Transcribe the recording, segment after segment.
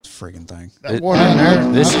freaking thing. That water in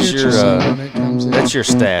there. This I'll is get your, you some when it comes in. That's your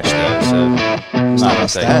stash, though. So It's not my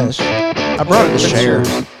stash. I brought it to share.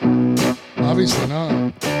 Obviously not.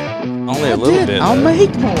 Only a little bit. I'll though.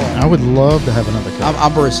 make more. I would love to have another cup.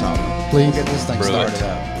 I'll brew some. Please. Get this thing Brew it. started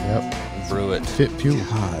up. Yep. Brew it. Fit fuel.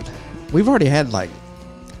 God. We've already had like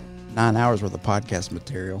 9 hours worth of podcast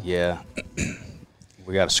material. Yeah.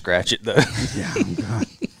 We got to scratch it, though. Yeah. God.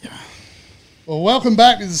 Well, welcome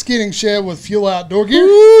back to the Skidding Shed with Fuel Outdoor Gear.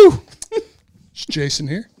 Woo! It's Jason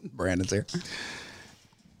here. Brandon's here.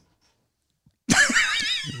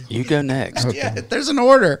 You go next. Okay. Yeah, there's an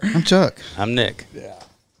order. I'm Chuck. I'm Nick. Yeah.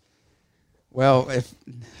 Well, if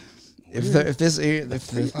this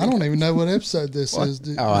I don't even know what episode this is.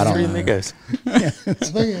 Oh, I don't Three know. amigos. I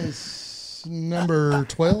think it's number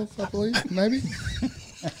 12, I believe, maybe.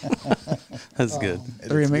 That's good.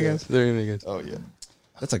 Three Amigos. Three amigos. Oh yeah,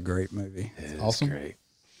 that's a great movie. Awesome. Great.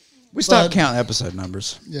 We stopped But- counting episode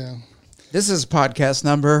numbers. Yeah. This is podcast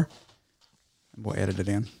number. We'll edit it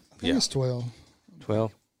in. I think it's 12.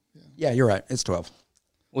 12. Yeah, you're right. It's 12.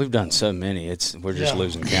 We've done so many. We're just Yeah.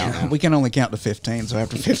 losing count now. We can only count to 15, so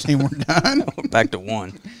after 15, we're done. Back to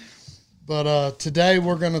 1. But today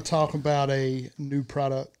we're going to talk about a new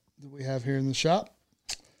product that we have here in the shop,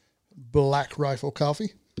 Black Rifle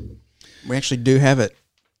Coffee. We actually do have it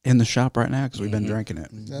in the shop right now because we've been drinking it.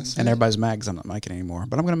 That's And it. everybody's mad because I'm not making any more,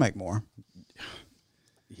 but I'm going to make more.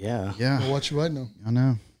 Yeah. Well, Yeah, what you waiting on? I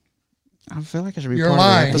know. I feel like I should be You're part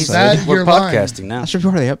lying. of the He's episode. that- We're You're lying. podcasting now. I should be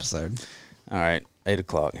part of the episode. All right. 8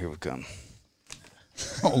 o'clock. Here we come.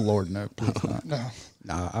 Oh Lord, no, please not. No.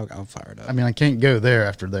 No, I'll fire it up. I mean, I can't go there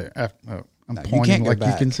after there. I'm No, you pointing can't go like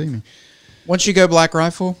back. you can see me. Once you go Black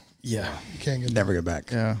Rifle, Yeah, You can't get never go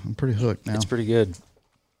back. yeah, I'm pretty hooked now. It's pretty good.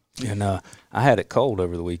 And I had it cold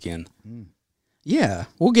over the weekend. Yeah,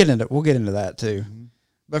 we'll get into that too.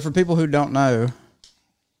 But for people who don't know,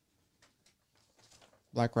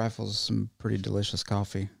 Black Rifle's some pretty delicious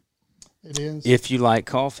coffee. It is. If you like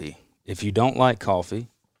coffee. If you don't like coffee,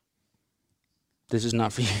 this is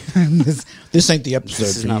not for you. this ain't the episode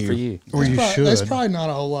This is not for you. Or you There's should. probably not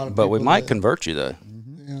a whole lot of But we people might that- convert you, though.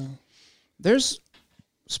 Yeah.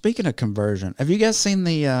 Speaking of conversion, have you guys seen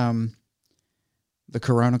the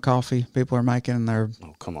Corona coffee people are making? And they're,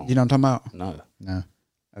 Oh, come on. you know what I'm talking about? No. No,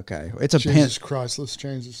 Okay, it's a Jesus Christ, let's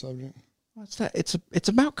change the subject. What's that? It's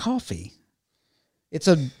about coffee. It's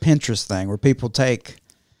a Pinterest thing where people take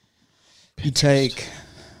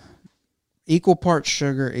equal parts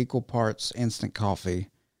sugar, equal parts instant coffee,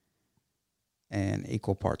 and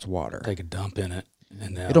equal parts water. Take a dump in it.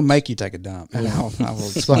 And now It'll make you take a dump. And I will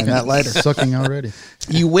explain that later. sucking already.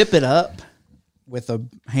 You whip it up with a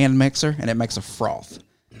hand mixer, and it makes a froth.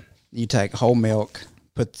 You take whole milk,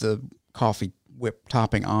 put the coffee whip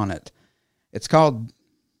topping on it. It's called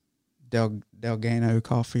Delgado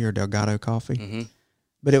coffee or Delgado coffee. Mhm.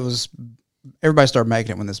 But everybody started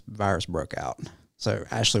making it when this virus broke out. So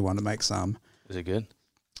Ashley wanted to make some. Is it good?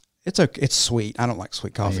 It's sweet. I don't like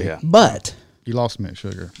sweet coffee. Yeah. But You lost me at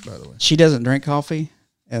sugar, by the way. she doesn't drink coffee,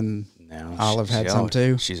 and No. Olive had she some on-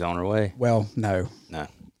 too. She's on her way. well, no. No.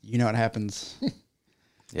 You know what happens?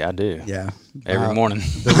 Yeah, I do. Yeah. Every morning.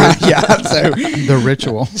 Yeah, so The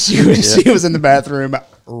ritual. she was in the bathroom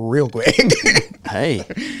real quick. Hey.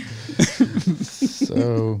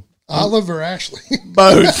 So Olive or Ashley?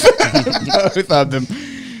 Both. Both of them.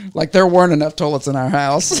 Like there weren't enough toilets in our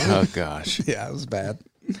house. Oh, gosh. Yeah, it was bad.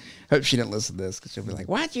 Hope she didn't listen to this because she'll be like,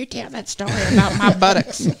 why'd you tell that story about my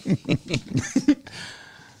buttocks?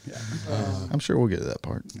 I'm sure we'll get to that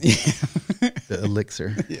part. The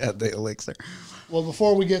elixir. Yeah, the elixir. Well,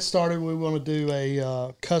 before we get started, we want to do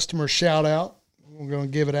a customer shout out. We're going to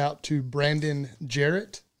give it out to Brandon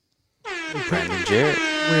Jarrett. Brandon Jarrett.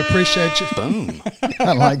 We appreciate you. Boom.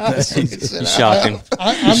 I like that. You shocked him.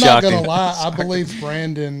 I'm You not shocked going to him. lie. I believe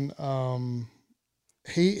Brandon,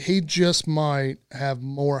 he just might have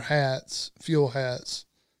more fuel hats,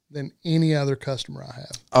 than any other customer I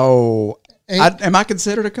have. Oh, And- am I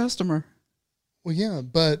considered a customer? Well, yeah,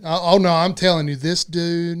 but oh no, I'm telling you, this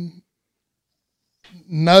dude,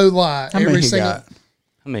 no lie, How many every you single, got?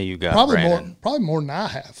 How many you got, probably Brandon? more than I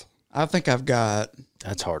have. I think I've got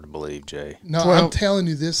That's hard to believe, Jay. No, 12. I'm telling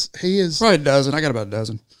you, he is. probably a dozen. I got about a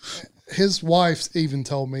dozen. His wife even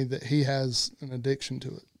told me that he has an addiction to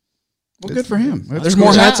it. Well, good for him. That's There's good. more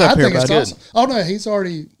Which hats I up here, think it's bud. awesome. Oh no, he's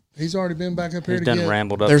already been back up here He's to done get.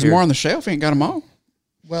 rambled up There's here. more on the shelf. He ain't got them all.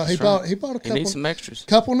 Well, he That's bought a He couple needs some extras.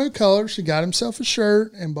 couple new colors. He got himself a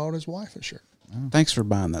shirt and bought his wife a shirt. Thanks for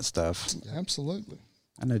buying that stuff. Absolutely,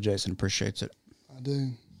 I know Jason appreciates it. I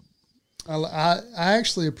do. I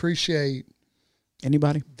actually appreciate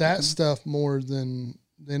Anybody? that stuff more than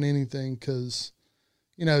anything because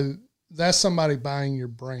that's somebody buying your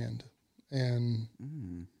brand, and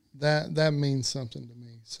that means something to me.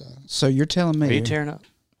 So you're telling me Are you tearing up?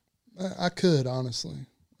 I could, honestly.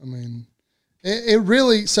 I mean, it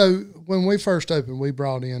really. So when we first opened, we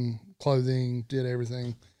brought in clothing, did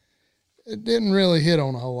everything. It didn't really hit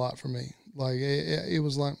on a whole lot for me. Like it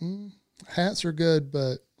was like hats are good,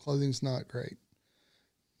 but clothing's not great.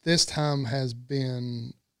 This time has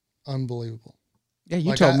been unbelievable. Yeah,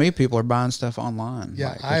 you Like told me people are buying stuff online. Yeah,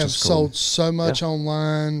 like, I which have is cool. sold so much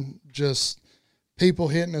online, just people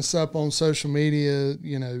hitting us up on social media,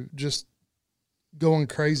 just going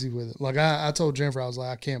crazy with it. Like I told Jennifer, I was like,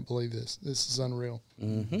 I can't believe this. This is unreal.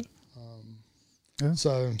 Mm-hmm.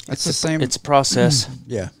 So It's the same. It's a process.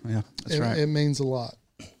 Yeah, that's right. it means a lot.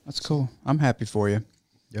 That's cool. I'm happy for you.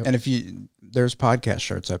 Yep. And there's podcast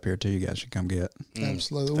shirts up here too. You guys should come get.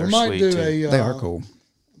 Absolutely. They're We might sweet, do too. a. They are cool.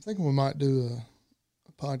 I think we might do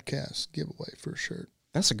a podcast giveaway for a shirt.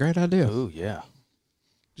 That's a great idea. Ooh, yeah.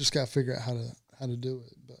 Just got to figure out how to do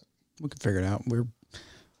it. But We can figure it out. We're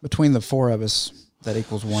between the four of us. That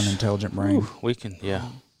equals one intelligent brain. Ooh, we can, yeah.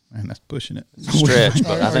 Man, that's pushing it. It's a stretch,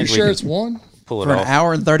 but are I think you we sure can it's one? pull it For an off.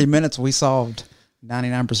 hour and 30 minutes, we solved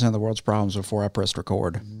 99% of the world's problems before I pressed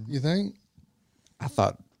record. You think? I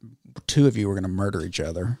thought two of you were going to murder each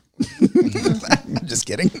other. Just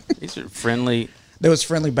kidding. These are friendly, There was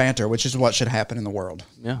friendly banter, which is what should happen in the world.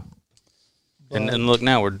 yeah. And look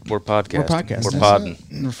now, we're podcasting. We're podcasting. We're That's podding.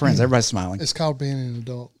 We're friends. Everybody's smiling. It's called being an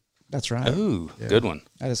adult. That's right. Ooh, good one.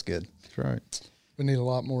 That is good. That's right. We need a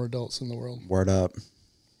lot more adults in the world. Word up.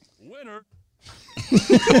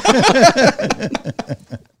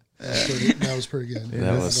 That was pretty good.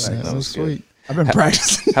 That was That was good. sweet. I've been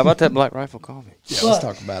practicing. How about that Black Rifle coffee? Yeah, let's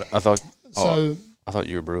talk about it. I thought So, I thought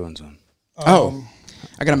you were brewing some. Oh,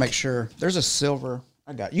 I got to make sure. There's a silver.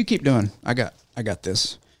 You keep doing. I got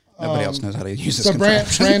this. Nobody else knows how to use this. so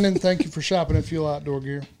contraption. Brandon, thank you for shopping at Fuel Outdoor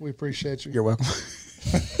Gear. We appreciate you. You're welcome.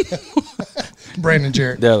 Brandon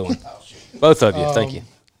Jarrett. The other one. Both of you. Thank you.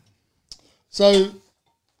 So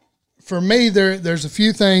for me, there's a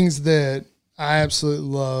few things that I absolutely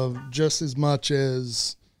love just as much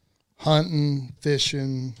as hunting,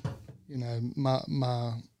 fishing,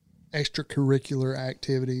 my extracurricular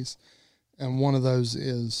activities. And one of those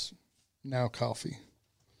is now coffee.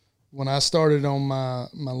 When I started on my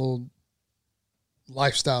little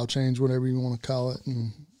lifestyle change, whatever you want to call it,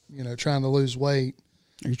 and, trying to lose weight,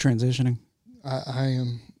 Are you transitioning? I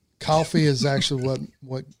am. Coffee is actually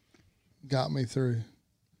what got me through,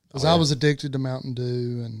 because I was addicted to Mountain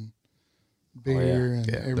Dew and beer and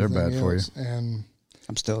Yeah, everything they're bad for you. else. And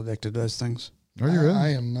I'm still addicted to those things. Are you really? I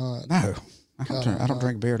am not. No, I don't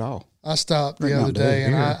drink beer at all. I stopped the Drink other Mountain Dew, day,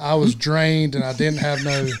 and beer. I was drained, and I didn't have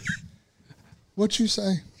no. What you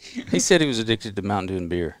say? He said he was addicted to Mountain Dew and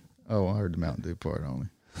beer. Oh, I heard the Mountain Dew part only.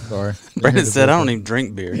 Sorry. Brandon said, I don't even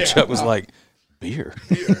drink beer. Chuck was like, beer?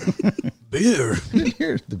 Beer.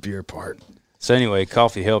 Here's the beer part. So anyway,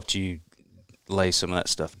 coffee helped you lay some of that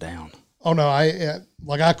stuff down. Oh no,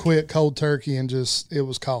 I quit cold turkey and it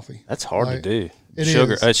was coffee. That's hard to Like, do. it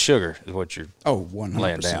Sugar. is. Sugar is what you're Oh, 100%.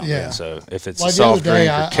 laying down. Yeah. So if it's Like a the other soft day,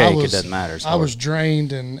 drink or cake, it doesn't matter. It's I hard. was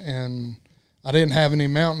drained and I didn't have any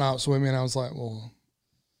mountain ops with me, and I was like, well,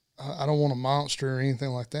 I don't want a monster or anything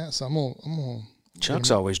like that, so I'm gonna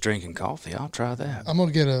Chuck's always drinking coffee. I'll try that. I'm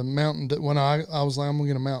gonna get a Mountain Dew. When I was like, I'm gonna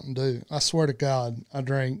get a Mountain Dew. I swear to God, I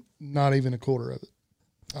drank not even a quarter of it.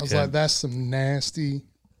 I was Yeah. like, that's some nasty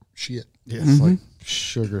shit. Yeah, it's like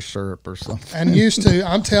sugar syrup or something. And used to,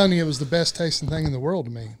 I'm telling you, it was the best tasting thing in the world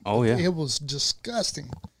to me. Oh, yeah. It was disgusting.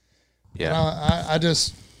 And Yeah. I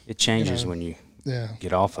just, It changes you know, when you yeah.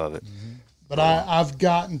 get off of it. But I've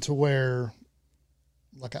gotten to where,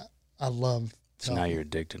 like, I love. So now you're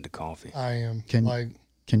addicted to coffee. I am. Can- like,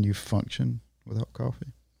 Can you function without coffee?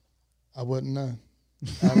 I wouldn't know.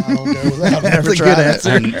 I don't go without it. Never tried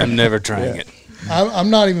it. I'm never trying it. I'm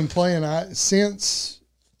not even playing. Since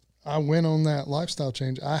I went on that lifestyle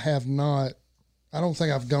change, I have not. I don't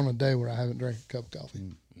think I've gone a day where I haven't drank a cup of coffee.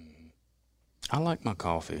 I like my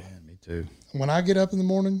coffee. Yeah, me too. When I get up in the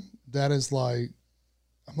morning, that is like,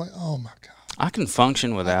 I'm like, oh my God. I can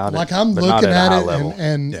function without Like it. I'm but not looking a at high it level.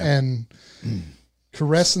 and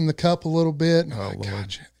caressing the cup a little bit. And Oh, I'm like, Lord.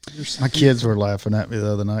 God, you're so My cute. kids were laughing at me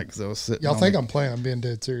the other night because I was sitting. Y'all on think the, I'm playing? I'm being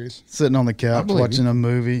dead serious. sitting on the couch believe watching a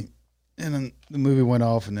movie, and then the movie went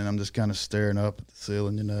off, and then I'm just kind of staring up at the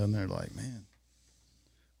ceiling, and they're like, "Man,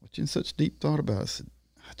 what you in such deep thought about?" I said,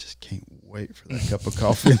 "I just can't wait for that cup of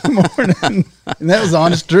coffee in the morning," and that was the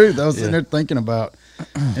honest truth. I was sitting there thinking about,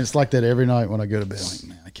 and it's like that every night when I go to bed. I'm like,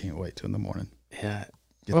 man, I can't wait till in the morning. Yeah.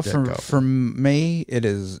 Get Well, that coffee. for me, it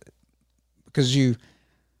is because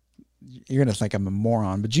you're gonna think I'm a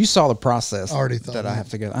moron, but you saw the process I already thought that I that. have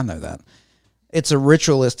to go. I know that. It's a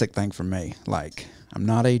ritualistic thing for me. Like, I'm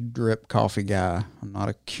not a drip coffee guy. I'm not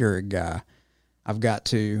a Keurig guy. I've got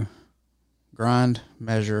to grind,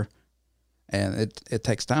 measure, and it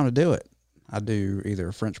takes time to do it. I do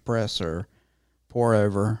either French press or pour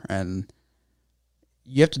over, and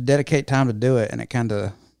you have to dedicate time to do it, and it kind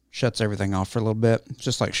of shuts everything off for a little bit. It's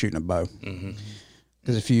just like shooting a bow.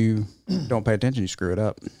 Because if you don't pay attention, you screw it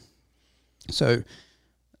up. So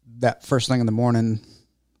that first thing in the morning,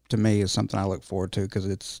 to me, is something I look forward to because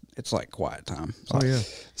it's like quiet time. It's like,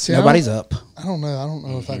 See, nobody's up. I don't know. I don't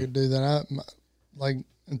know if I could do that. Like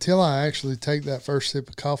until I actually take that first sip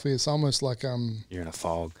of coffee, it's almost like I'm. You're in a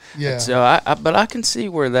fog. Yeah. So but I can see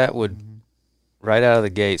where that would, right out of the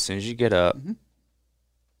gate, as soon as you get up,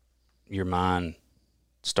 your mind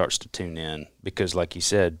starts to tune in because, like you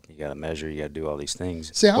said, you got to measure, you got to do all these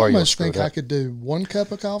things. See, I or you'll almost screw think it up. I could do 1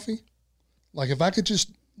 cup of coffee. Like if I could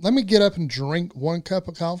just let me get up and drink 1 cup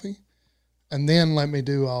of coffee, and then let me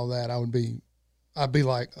do all that, I'd be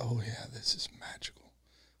like, oh yeah, this is magical.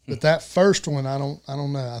 But that first one, I don't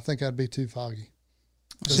know. I think I'd be too foggy.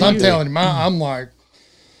 Because I'm telling you, I'm like,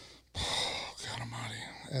 oh, God Almighty.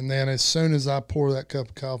 And then as soon as I pour that cup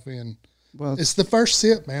of coffee, and Well, it's the first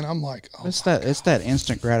sip, man, I'm like, oh, it's that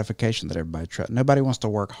instant gratification that everybody tries. Nobody wants to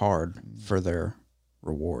work hard for their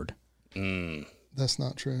reward. that's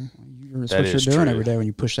not true. That's That what you're is doing true. every day when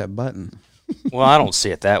you push that button. Well, I don't see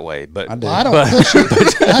it that way, but I do. Well, I don't push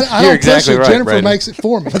it. I You're don't exactly push it. right, Jennifer Brandon. makes it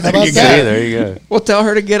for me. How about there you go. that? There you go. Well, tell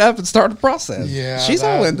her to get up and start the process. Yeah, she's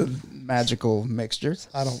all that- into magical mixtures.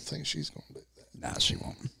 I don't think she's going to do that. Nah, she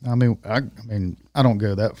won't. I mean, I don't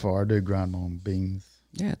go that far. I do grind on beans.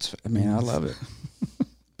 Yeah, I love it.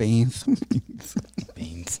 Beans.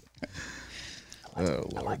 Beans. I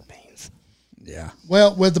like beans. Yeah.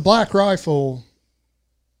 Well, with the Black Rifle,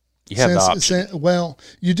 You have the option. well,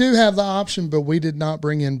 you do have the option, but we did not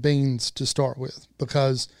bring in beans to start with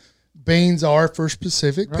because beans are for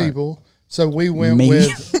specific people. So we went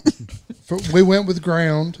Me. we went with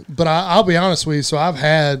ground. But I'll be honest with you. So I've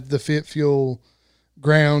had the Fit Fuel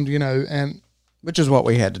ground, and Which is what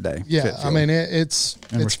we had today. yeah, Fit I Fuel. mean it's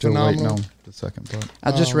And we're still phenomenal. waiting on the second part.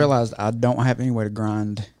 I just realized I don't have any way to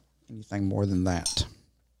grind anything more than that.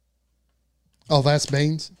 Oh, that's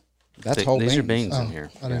beans. That's whole These beans. are beans Oh, in here.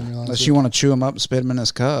 I didn't realize. Unless that. you want to chew them up and spit them in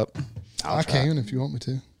this cup. I can if you want me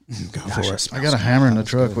to. Go for it. I got a hammer in the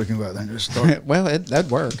truck. We can go out there and just start. Well, that'd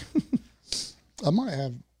work. I might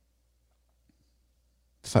have.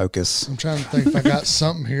 Focus. I'm trying to think if I got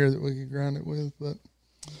something here that we could grind it with, but.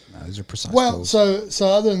 No, these are precise Well, tools. so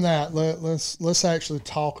other than that, let's actually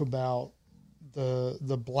talk about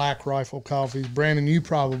the Black Rifle coffees. Brandon, you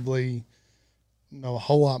probably know a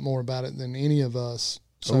whole lot more about it than any of us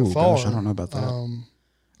so Ooh, far. gosh, I don't know about that.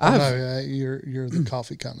 I know you're the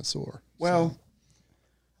coffee connoisseur. Well,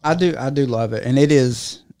 I do love it, and it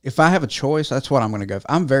is. If I have a choice, that's what I'm going to go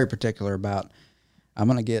for. I'm very particular about. I'm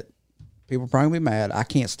going to get people probably be mad. I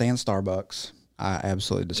can't stand Starbucks. I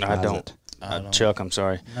absolutely despise I don't. it. Chuck, I'm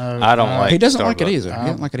sorry. No, I don't like He doesn't like it Starbucks. either. He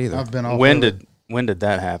didn't like it either. I've been off. When of it. did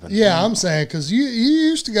that happen? Yeah, I'm saying because you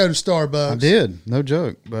used to go to Starbucks. I did, no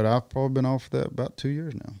joke, but I've probably been off that about 2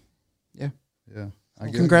 years now. Yeah. Yeah. I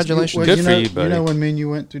guess- Congratulations. Well, Good you for know, you, buddy. You know when me and you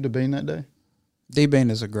went to the Bean that day? D Bean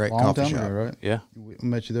is a great Long coffee time shop. ago, right? Yeah. We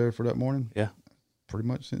met you there for that morning. Yeah. Pretty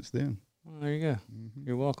much since then. Well, there you go.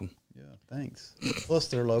 You're welcome. Yeah, thanks. Plus,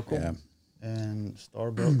 they're local. Yeah. And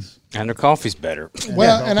Starbucks. And their coffee's better.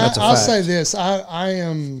 Well, and That's a I'll fact. say this: I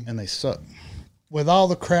am And they suck. with all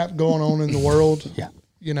the crap going on in the world. Yeah.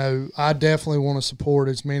 I definitely want to support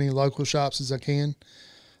as many local shops as I can.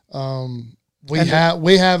 We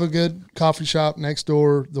have a good coffee shop next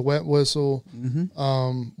door, the Wet Whistle.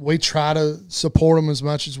 We try to support them as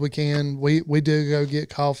much as we can. We do go get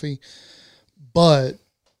coffee, but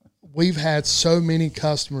we've had so many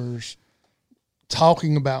customers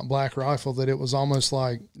talking about Black Rifle that it was almost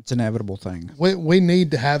like It's an inevitable thing. we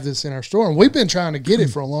need to have this in our store, and we've been trying to get it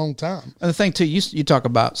for a long time. And the thing too, you talk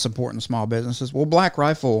about supporting small businesses. Well, Black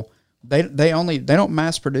Rifle, they don't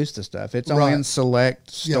mass produce this stuff. It's only Right. in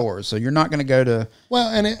select stores, so you're not going to go to. Well,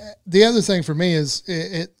 and the other thing for me is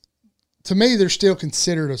to me they're still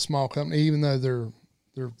considered a small company, even though they're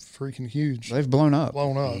freaking huge, They've blown up.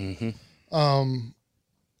 blown up.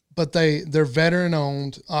 But they're veteran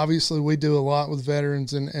owned. Obviously, we do a lot with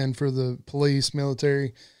veterans and for the police,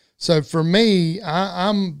 military. So for me,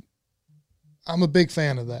 I'm a big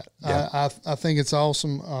fan of that. Yeah. I think it's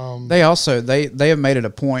awesome. They also they have made it a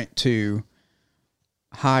point to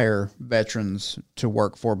hire veterans to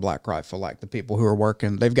work for Black Rifle, like the people who are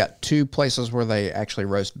working. They've got 2 places where they actually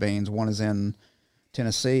roast beans. One is in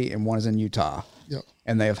Tennessee, and one is in Utah. Yep.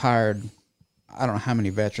 And they have hired, I don't know how many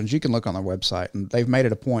veterans. You can look on their website, and they've made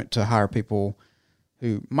it a point to hire people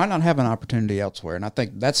who might not have an opportunity elsewhere. And I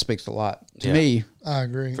think that speaks a lot to Yeah. me. I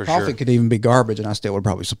agree. For Coffee sure. could even be garbage, and I still would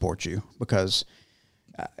probably support you, because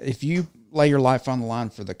if you lay your life on the line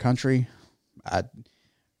for the country,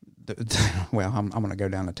 well, I'm going to go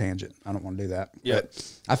down a tangent. I don't want to do that. Yeah.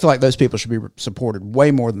 But I feel like those people should be supported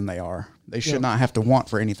way more than they are. They should Yep. not have to want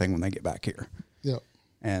for anything when they get back here. Yep.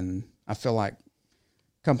 And I feel like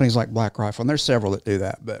companies like Black Rifle, and there's several that do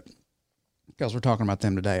that, but because we're talking about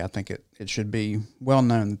them today, I think it should be well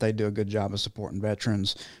known that they do a good job of supporting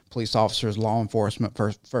veterans, police officers, law enforcement,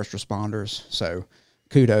 first responders. So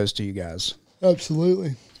kudos to you guys.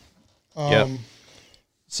 Absolutely. Yep.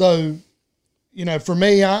 So, you know, for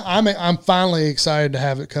me, I'm finally excited to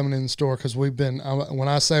have it coming in the store, because when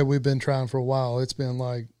I say we've been trying for a while, it's been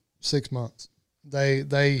like 6 months.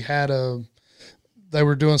 They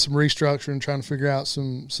were doing some restructuring, trying to figure out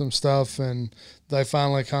some stuff, and they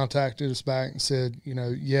finally contacted us back and said, you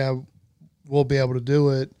know, yeah, we'll be able to do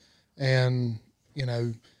it. And, you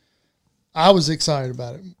know, I was excited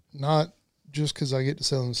about it, not just because I get to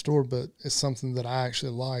sell in the store, but it's something that I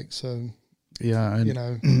actually like. So, Yeah, and, you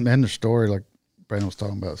know, and the story, like Brandon was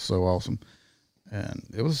talking about, is so awesome. And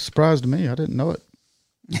it was a surprise to me. I didn't know it.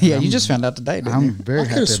 Yeah, you just found out today, didn't I'm you? very I could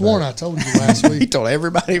happy have sworn about I told you last He week. told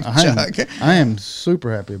everybody. Chuck. I am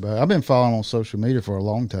super happy about it. I've been following on social media for a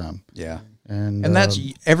long time. Yeah. And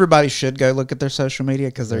And everybody should go look at their social media,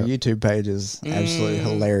 because their Yep. YouTube page is absolutely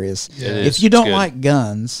hilarious. Yeah. It is. If you don't It's good. like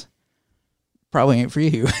guns, probably ain't for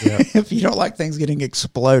you. If you don't like things getting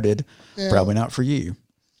exploded, Yeah. probably not for you.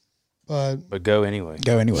 But go anyway.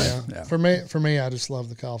 Go anyway. Yeah. Yeah. For me, I just love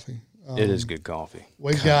the coffee. It is good coffee.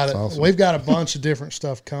 We've got it's awesome. We've got a bunch of different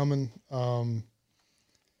stuff coming.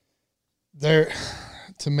 There,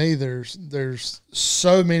 to me, there's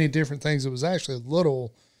so many different things. It was actually a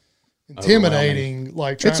little intimidating,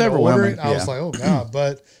 like trying It's to order overwhelming, it. I was yeah. like, oh god,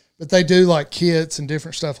 but they do like kits and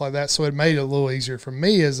different stuff like that, so it made it a little easier for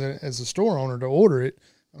me as a store owner to order it.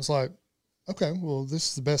 I was like, okay, well, this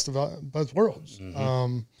is the best of both worlds.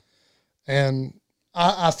 And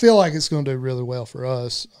I feel like it's going to do really well for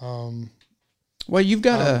us. Well, you've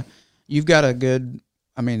got a good.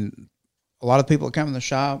 I mean, a lot of people that come in the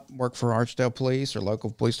shop work for Archdale Police or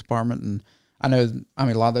local police department, and I know. I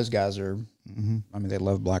mean, a lot of those guys are. I mean, they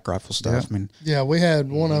love Black Rifle stuff. I mean, Yeah, we had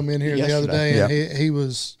one of them in here the other day, Yesterday. and he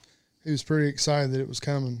was pretty excited that it was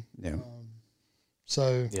coming. yeah.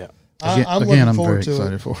 So Yeah. I'm looking I'm forward very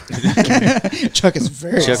to excited it. for it. Chuck is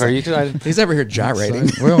very. Chuck, are you excited? He's over here gyrating.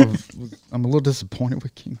 Well, I'm a little disappointed we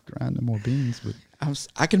can't grind no more beans, but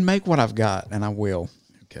I can make what I've got, and I will.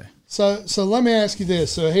 okay. So let me ask you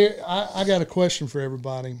this. So here, I got a question for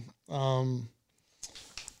everybody.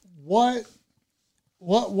 What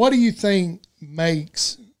do you think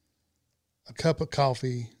makes a cup of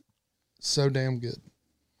coffee so damn good?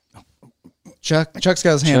 Chuck's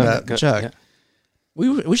got his hand up. Chuck. yeah.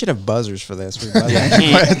 We should have buzzers for this.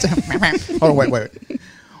 Hold on, wait.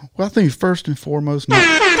 Well, I think first and foremost,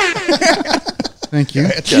 thank you.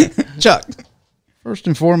 Chuck. First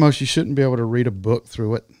and foremost, you shouldn't be able to read a book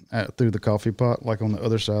through it, through the coffee pot, like on the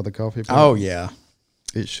other side of the coffee pot. Oh yeah,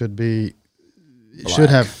 It should be, it Black. should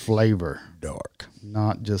have flavor, dark.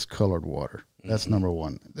 not just colored water. That's number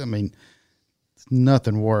one. I mean, it's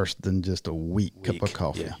nothing worse than just a weak cup of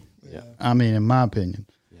coffee. Yeah. Yeah. I mean, in my opinion,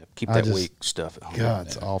 Yeah. Keep I that just- weak stuff at home. God,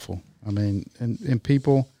 it's awful. I mean, and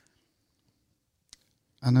people,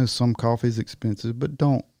 I know some coffee is expensive, but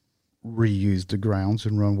don't reuse the grounds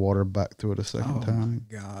and run water back through it a second time.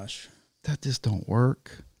 Gosh, That just don't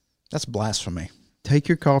work. that's blasphemy. Take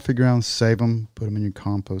your coffee grounds, save them, put them in your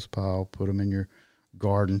compost pile, put them in your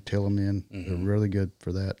garden, till them in. They're really good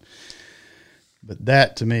for that. But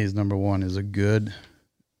that, to me, is number one, is a good,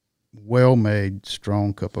 well-made,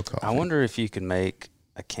 strong cup of coffee. I wonder if you can make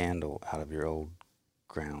a candle out of your old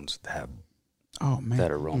grounds that Oh man, that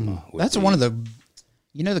aroma. would that's be- one of the.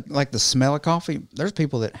 You know, like the smell of coffee. There's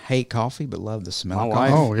people that hate coffee but love the smell My of wife.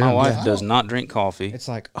 coffee. Oh, yeah. My wife Yeah. does not drink coffee, It's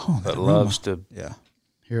like but that loves aroma. to. Yeah,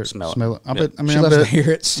 Hear it, smell smell it. it. I Yeah. bet. I mean, she I loves to bet.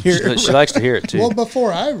 hear it. She likes to hear it too. Well,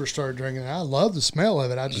 before I ever started drinking it, I loved the smell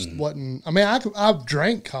of it. I just wasn't. I mean, I've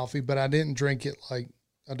drank coffee, but I didn't drink it like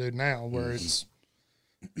I do now, where it's.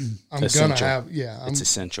 I'm Essential. gonna have. Yeah, It's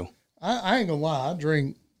essential. I ain't gonna lie. I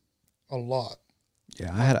drink a lot.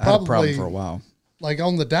 Yeah, I had a problem Probably- for a while. Like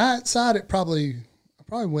on the diet side, I probably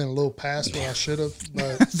went a little past what I should have,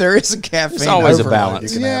 but There is a caffeine. It's always a overload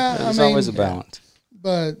balance. you can have. Yeah, There's I mean, always a balance.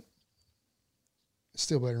 but it's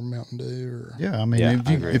still better than Mountain Dew or Yeah, I mean, Yeah, if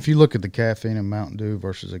I you agree. if you look at the caffeine in Mountain Dew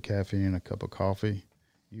versus a caffeine in a cup of coffee,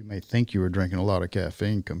 you may think you were drinking a lot of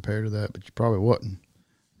caffeine compared to that, but you probably wasn't,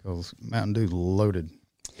 because Mountain Dew's loaded.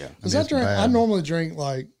 Yeah. Because it's I bad. normally drink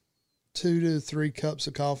like 2 to 3 cups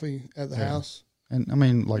of coffee at the house. And I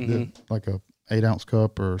mean, like like a 8-ounce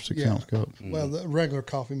cup or 6-ounce cup. Well, the regular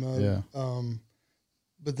coffee mug. Yeah.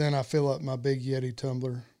 But then I fill up my big Yeti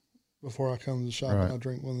tumbler before I come to the shop, and Right. I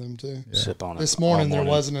drink one of them too. Sip on it. This all morning there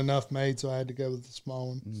wasn't enough made, so I had to go with the small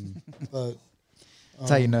one. But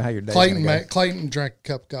That's how you know how your day's Clayton gonna go. Clayton drank a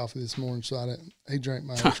cup of coffee this morning, so he drank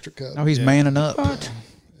my extra cup. Oh, he's manning up.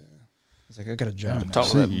 He's like, I got a job. Talk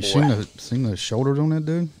now. to that You boy. seen the shoulders on that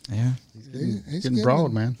dude? Yeah. He's Getting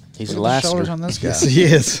broad, man. He's Look at the shoulders Alaska. on this guy. Yes, he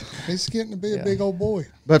is. He's getting to be Yeah. a big old boy.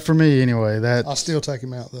 But for me, anyway, I'll that's still take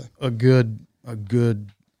him out though. a good,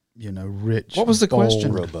 rich. What was the bold,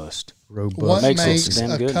 question? Robust. Robust. What Makes it makes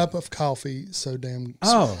damn a good. cup of coffee so damn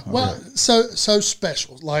Oh, well so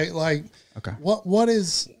special? Like Okay. what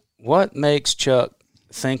is What makes Chuck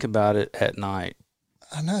think about it at night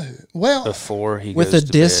I know. Well, before he With goes a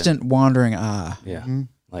to distant, wandering eye. bed? Yeah.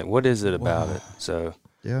 Like, what is it about it? So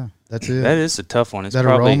Yeah, that's it. that is a tough one. It's that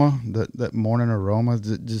probably aroma, that morning aroma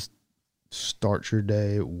that just starts your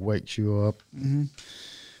day, it wakes you up,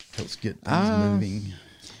 helps get things moving.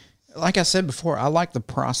 Like I said before, I like the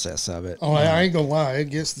process of it. oh, I ain't gonna lie. It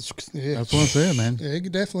gets That's what I'm saying, man.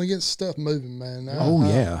 it definitely gets stuff moving, man. Oh,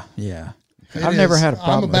 yeah. It I've never is. had a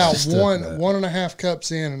problem I'm about with the stuff, but- 1.5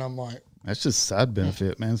 cups in, and I'm like, That's just side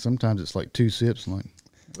benefit, man. Sometimes it's like 2 sips, and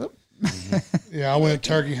like, yeah. I went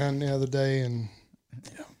turkey hunting the other day, and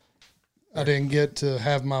I didn't get to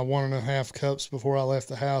have my 1.5 cups before I left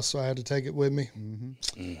the house, so I had to take it with me.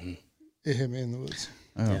 It hit me in the woods.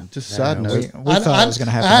 just side note. We thought it was going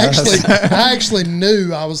to happen to us. I actually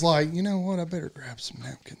knew. I was like, you know what? I better grab some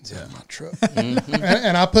napkins out of my truck,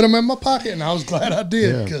 and I put them in my pocket, and I was glad I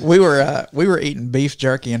did. Yeah. 'Cause We were eating beef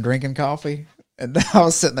jerky and drinking coffee, and I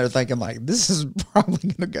was sitting there thinking like, this is probably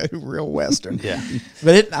going to go real western. Yeah.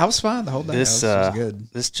 But I was fine the whole day. This it was good.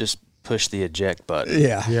 this just push the eject button.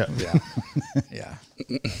 Yeah, Yeah. yeah.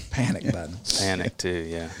 Panic button. Panic too.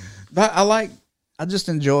 Yeah. But I just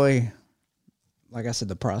enjoy, like I said,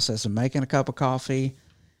 the process of making a cup of coffee.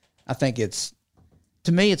 I think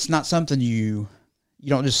to me, it's not something you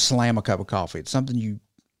don't just slam a cup of coffee. It's something you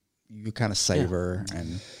kind of savor.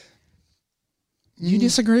 And you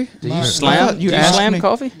disagree? Do My- you I slam? thought Do you asked slam me-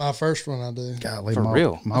 coffee? my first one, I do. Golly, For my,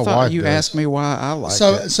 real? My I thought wife you does. asked me why I liked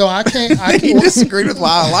So it. so I can't. You disagreed with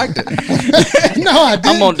why I liked it. No, I didn't.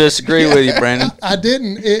 I'm gonna disagree with you, Brandon. I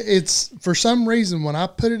didn't. It's for some reason when I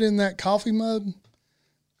put it in that coffee mug.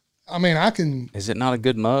 I mean, I can. Is it not a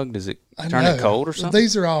good mug? Does it I turn know. it cold or something?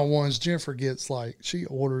 These are all ones Jennifer gets. Like she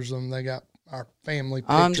orders them. They got our family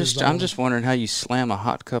pictures. I'm on just wondering how you slam a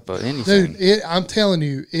hot cup of anything. Dude, I'm telling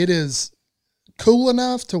you, it is cool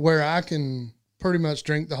enough to where I can pretty much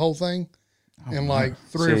drink the whole thing in like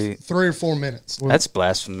See- 3 or 4 minutes. That's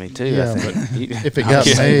blasphemy too. Yeah, I think. If it got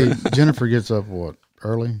made, Jennifer gets up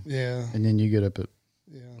early, Yeah, and then you get up at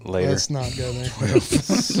yeah. Later. Let's not go there.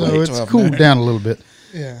 so it's 12 cooled minutes. down a little bit.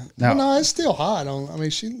 Yeah. Now- No, it's still hot. I mean,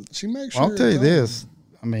 she makes sure. I'll tell you it's on. this.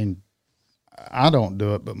 I mean, I don't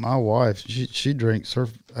do it, but my wife, she drinks her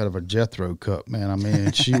out of a Jethro cup, man. I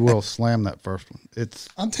mean, she will slam that first one. It's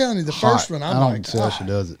I'm telling you, the hot. first one, I I'm don't like, see how she "Ah."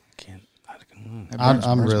 does it. Can't- I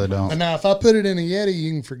really But don't. now, if I put it in a Yeti,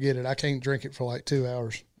 you can forget it. I can't drink it for like 2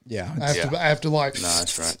 hours. Yeah, I have to like. No,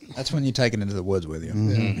 that's right. that's when you take it into the woods with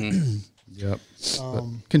you. Yep. But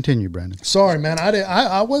continue, Brandon. Sorry, man.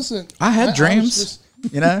 I wasn't. I had was dreams. just-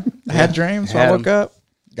 You know, I had dreams. So I Had woke up,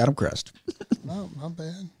 got them crushed. no, my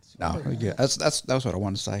bad. No, we're good. That's what I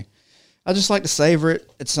wanted to say. I just like to savor it.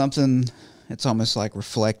 It's something. It's almost like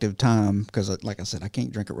reflective time because, like I said, I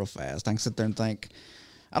can't drink it real fast. I can sit there and think.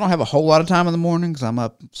 I don't have a whole lot of time in the morning because I'm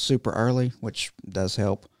up super early, which does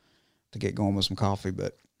help to get going with some coffee.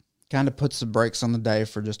 But kind of puts the brakes on the day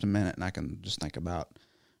for just a minute, and I can just think about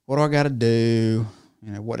what do I got to do.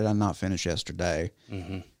 You know, what did I not finish yesterday?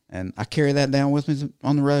 And I carry that down with me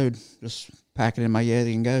on the road. Just pack it in my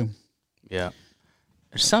Yeti and go. Yeah.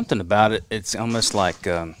 There's something about it. It's almost like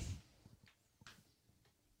I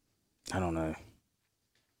don't know.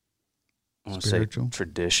 I want to say Spiritual?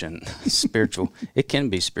 tradition, spiritual. It can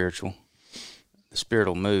be spiritual. The spirit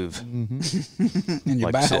will move In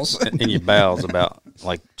your like bowels. in your bowels. About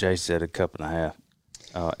like Jay said, a cup and a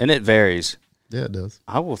half, and it varies. Yeah, it does.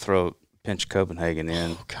 I will throw a pinch of Copenhagen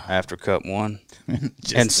in after cup one,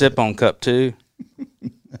 and sip on cup two.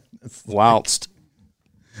 Whilst,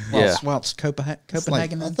 yeah, Whilst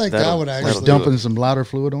Copenhagen. I think That'll- I would that'll actually. do Dumping some lighter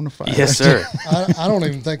fluid on the fire. yes, sir. I don't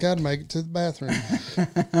even think I'd make it to the bathroom.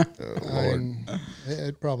 I mean,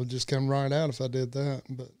 it'd probably just come right out if I did that.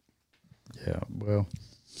 But Yeah, well,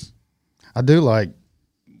 I do like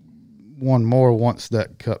one more once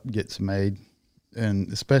that cup gets made,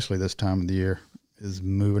 and especially this time of the year, is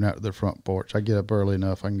moving out to the front porch. I get up early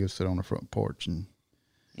enough, I can go sit on the front porch and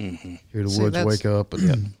hear the See, woods wake up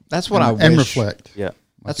and That's what I wish. and reflect. Yeah.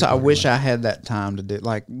 That's what I wish I had that time to do.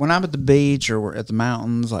 Like when I'm at the beach or we're at the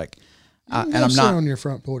mountains, like, You can and go I'm sit not. on your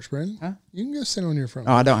front porch, Brandon. Huh? You can go sit on your front.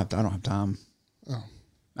 Oh, I don't have time. Oh.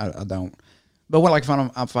 I don't. But when, like,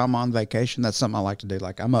 if I'm on vacation, that's something I like to do.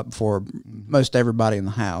 Like, I'm up before most everybody in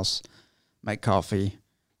the house, make coffee,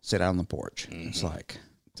 sit out on the porch. It's like,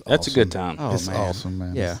 That's a good time. oh It's man, awesome,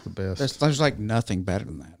 man. Yeah, It's the best. There's like nothing better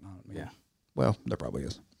than that. Yeah. Well, there probably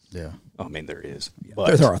is. Yeah. I mean, there is. There,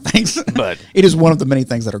 But, there are things, but it is one of the many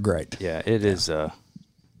things that are great. yeah, it is.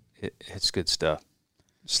 It's good stuff.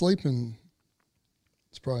 Sleeping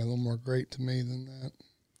is probably a little more great to me than that.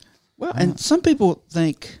 Well, and some people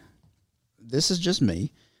think this is just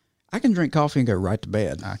me. I can drink coffee and go right to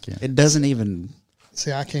bed. I can't. It doesn't even.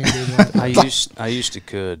 See, I can't do that. I used to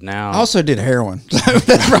could. Now I also did heroin, so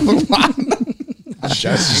that's probably why. I'm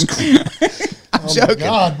joking. I'm Oh my joking.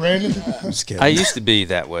 God, Brandon. I'm just kidding. I used to be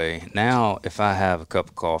that way. Now, if I have a cup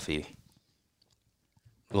of coffee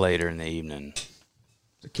later in the evening,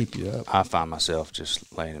 to keep you up. I find myself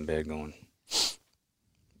just laying in bed going,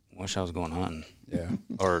 "Wish I was going hunting," Yeah.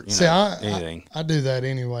 or See, anything. I do that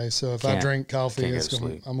anyway. So if I Can't- drink coffee, can't go it's to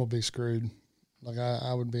gonna, sleep. I'm gonna be screwed. Like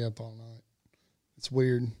I would be up all night. It's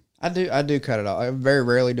weird. I do cut it off. I very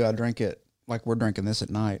rarely do I drink it like we're drinking this at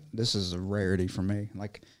night. This is a rarity for me.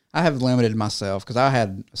 Like I have limited myself because I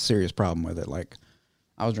had a serious problem with it. Like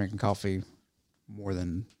I was drinking coffee more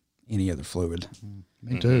than any other fluid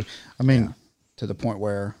Me too. I mean, to the point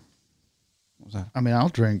where what was that? I mean, I'll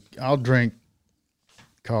drink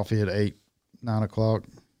coffee at 8, 9 o'clock,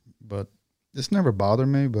 but it's never bothered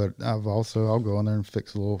me. But I'll go in there and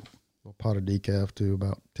fix a little pot of decaf to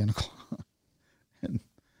about 10 o'clock and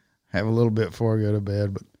have a little bit before I go to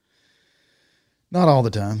bed, but not all the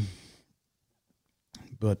time.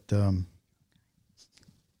 But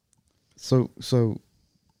so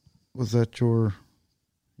was that your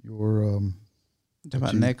Talk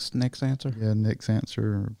about you- Nick's answer? Nick's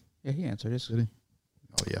answer? Yeah, he answered it. Did he?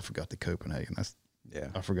 Oh yeah, I forgot the Copenhagen. Yeah.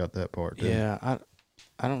 I forgot that part. too. Yeah,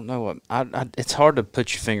 I don't know what it's hard to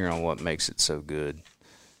put your finger on what makes it so good.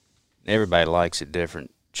 Everybody likes it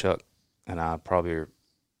different. Chuck and I probably are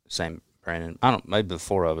the same. Brandon, maybe the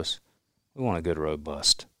four of us, we want a good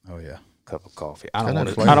robust Oh yeah. cup of coffee. I Got don't that want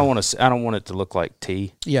it. flavor. I don't want it to look like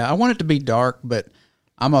tea. Yeah, I want it to be dark, but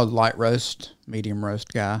I'm a light roast, medium roast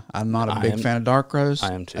guy. I'm not a big fan of dark roast.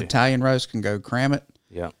 I am too. Italian roast can go cram it.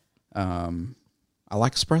 Yeah. I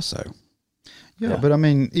like espresso. Yeah, Yeah. but I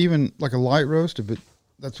mean, even like a light roast,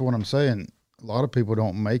 that's what I'm saying. A lot of people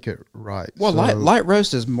don't make it right. Well, So light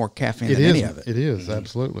roast is more caffeine it than is. any of it. It is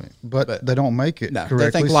absolutely, but they don't make it No, correctly.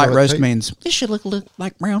 they think so light it roast tastes- means it should look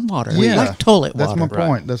like brown water, Yeah. like toilet That's water. my Right.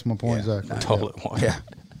 point. That's my point Yeah. exactly. Toilet water. Yeah,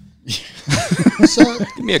 So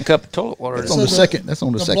Give me a cup of toilet water. That's on the second. That's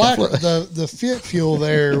on the second black, floor. the Fit Fuel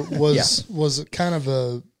there was kind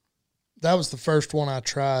of that was the first one I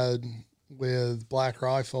tried with Black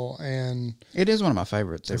Rifle, and it is one of my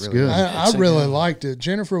favorites. It That's really good. is. I It's a really good- liked it.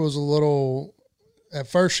 Jennifer was a little, at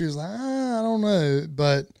first she was like, I don't know,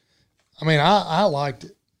 but I mean, I liked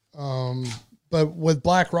it. But with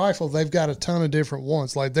Black Rifle, they've got a ton of different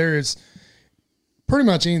ones. Like there is pretty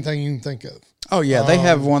much anything you can think of. Oh yeah, they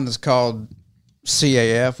have one that's called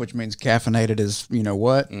CAF, which means caffeinated is you know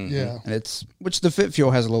what, Yeah. and which the Fit Fuel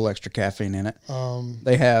has a little extra caffeine in it. Um,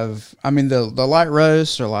 They have, I mean, the light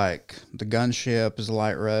roasts are like the Gunship is a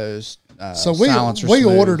light roast. So Silencer we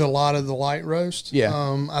Smooth. ordered a lot of the light roast. Yeah.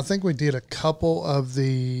 I think we did a couple of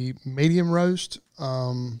the medium roast.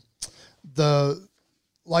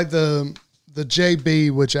 The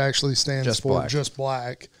JB, which actually stands Just for Black. Just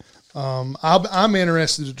Black. I'm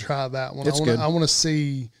interested to try that one. It's good. I want to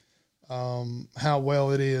see how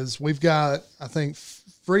well it is. We've got, I think,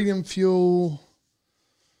 Freedom Fuel,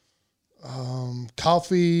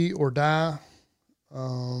 Coffee or Die.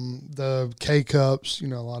 The K cups, you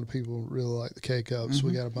know, a lot of people really like the K cups.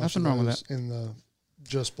 We got a bunch Nothing of wrong with those in the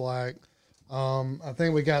Just Black. I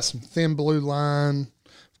think we got some Thin Blue Line,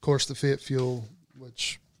 of course, the Fit Fuel,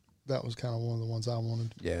 which that was kind of one of the ones I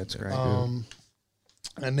wanted. Yeah, it's great.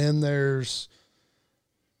 And then there's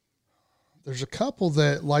a couple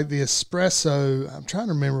that like the espresso. I'm trying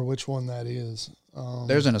to remember which one that is.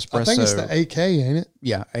 There's an espresso. I think it's the AK, ain't it?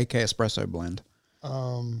 Yeah, AK espresso blend.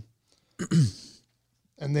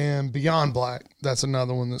 And then Beyond Black, that's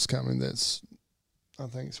another one that's coming. That's, I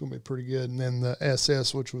think it's gonna be pretty good. And then the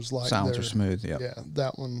SS, which was like Silencer their- Smooth. Yep. yeah,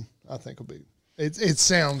 that one I think will be. It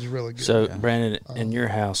sounds really good. So, Brandon, in your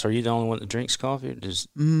house, are you the only one that drinks coffee? Or does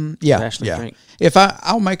Yeah, Ashley yeah. drink? If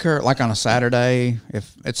I'll make her like on a Saturday,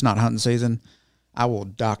 if it's not hunting season, I will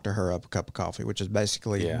doctor her up a cup of coffee, which is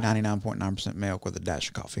basically Yeah. 99.9% milk with a dash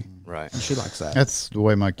of coffee. Right. And she likes that. That's the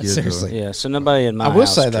way my kids do Seriously. it. Yeah. So nobody in my I will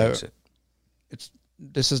house say, though, drinks it.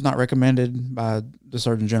 This is not recommended by the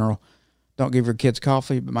Surgeon General. Don't give your kids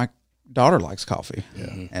coffee, but my daughter likes coffee.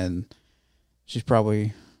 Yeah. And she's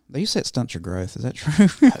probably, they used to say it stunts your growth. Is that true?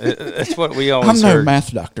 That's what we I'm always no heard.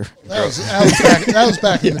 math doctor. That was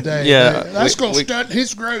back in the day. Yeah, That's going to we- stunt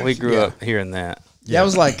his growth. We grew up hearing that. Yeah, it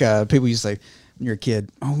was like people used to say when you're a kid,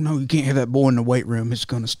 oh no, you can't have that boy in the weight room. It's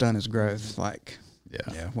going to stunt his growth. Like,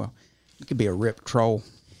 yeah, well, you could be a ripped troll.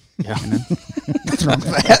 Yeah. You know? What's wrong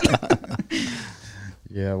with that?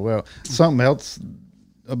 Yeah, well, something else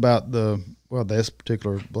about this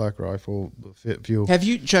particular black rifle, the Fit Fuel. Have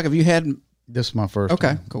you, Chuck, have you had, This is my first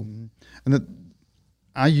okay, one. cool. And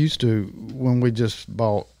I used to, when we just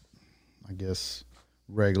bought, I guess,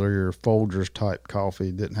 regular or Folgers type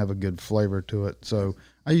coffee, didn't have a good flavor to it. So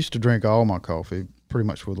I used to drink all my coffee pretty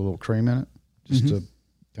much with a little cream in it, just to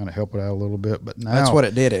kind of help it out a little bit. But now, That's what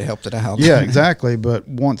it did. It helped it out. yeah, exactly. But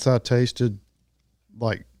once I tasted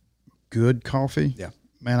like good coffee, Yeah.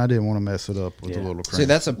 man, I didn't want to mess it up with a Yeah. little cream. See,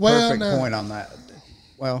 that's a Well, perfect no. point on that.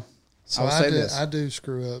 Well, So I will I say do, this. I do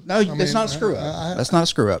screw up. No, I it's mean, not a screw up. I- That's not a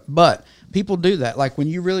screw up. But people do that. Like when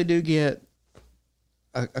you really do get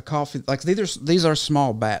a coffee, like these are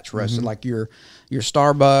small batch roasted, like your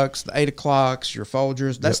Starbucks, the 8 o'clocks, your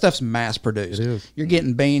Folgers. That stuff's mass produced. It is. You're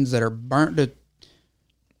getting beans that are burnt to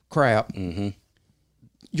crap. Mm-hmm.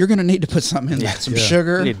 You're going to need to put something in Yeah. that, some Yeah.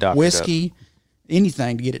 sugar, You need to dock it whiskey,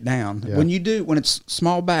 anything to get it down. Yeah. When it's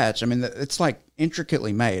small batch, I mean, it's like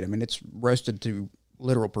intricately made. I mean, it's roasted to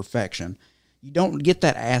literal perfection. You don't get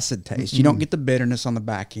that acid taste. You don't get the bitterness on the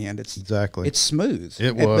back end. Exactly. It's smooth.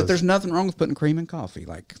 It But was. there's nothing wrong with putting cream in coffee.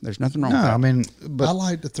 Like there's nothing wrong no, with that. I mean, I but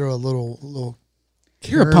like to throw a little.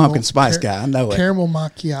 You're a pumpkin spice guy. I know it. Caramel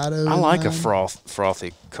macchiato. I in like a mine.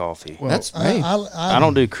 frothy coffee. well, That's me. I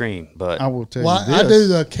don't do cream, but I will tell Well, you I this. do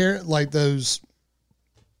the like those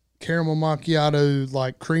caramel macchiato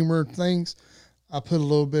like creamer things. I put a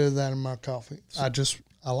little bit of that in my coffee.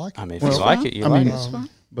 I like it. I mean, if Well, you like it, you I like mean, it.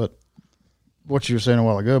 But what you were saying a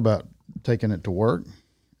while ago about taking it to work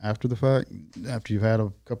after the fact, after you've had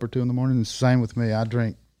a cup or two in the morning, the same with me. I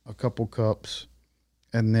drink a couple cups,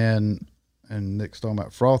 and Nick's talking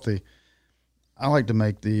about frothy. I like to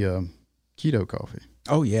make the keto coffee,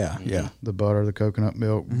 Oh yeah, yeah. the butter, the coconut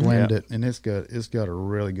milk, blend it, and it's got a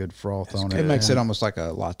really good froth on it. It makes And- it almost like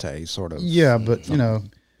a latte, sort of. Yeah, but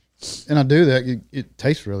and I do that. It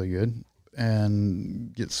tastes really good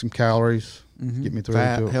and get some calories, get me through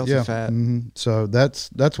Fat, to it. healthy yeah. fat. So that's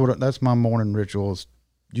my morning ritual. Is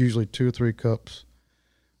usually 2 or 3 cups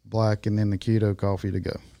black, and then the keto coffee to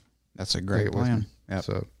go. That's a Take great it with plan. me. Yep.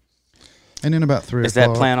 So, and then about 3 Is that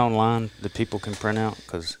o'clock. plan online that people can print out?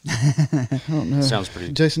 Because I don't know. sounds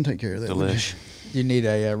pretty Jason, take care of that. would you? delish. You need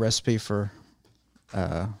a recipe for.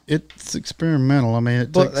 It's experimental. I mean,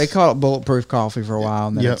 it But takes, they call it bulletproof coffee for a while,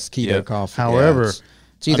 and then Yep. it's keto Yep. coffee. However,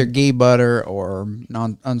 it's either ghee butter or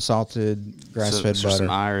unsalted grass fed So butter. some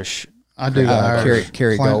Irish. I do the Irish.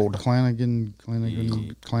 Kerry Gold. Flanagan.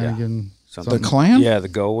 Something. The clan? Yeah, the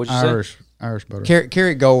gold. What'd you say? Irish butter.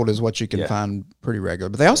 Kerry Gold is what you can Yeah. find pretty regular.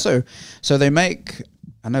 But they also, so they make.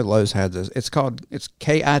 I know Lowe's had this. It's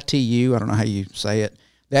KITU. I don't know how you say it.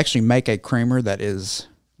 They actually make a creamer that is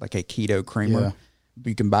like a keto creamer. Yeah.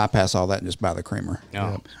 You can bypass all that and just buy the creamer. No.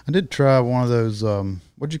 Yeah. I did try one of those.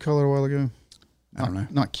 What'd you call it a while ago? I don't know.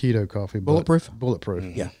 Not keto coffee. But Bulletproof? Bulletproof.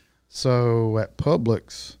 Mhm. Yeah. So at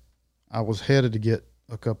Publix, I was headed to get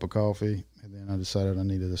a cup of coffee, and then I decided I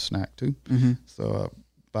needed a snack too. Mm-hmm. So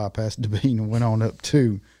I bypassed the bean and went on up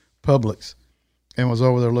to Publix, and was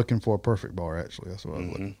over there looking for a Perfect Bar. Actually, that's what I was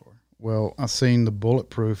looking for. Well, I seen the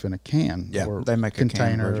Bulletproof in a can. Yeah, or they make a can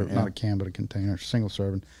container, version, yeah. not a can, but a container, single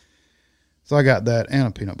serving. So I got that and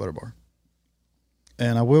a peanut butter bar.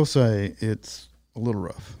 And I will say it's a little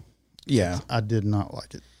rough. Yeah. I did not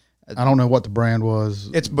like it. I don't know what the brand was.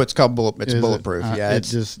 It's called Is it? bulletproof. Yeah. It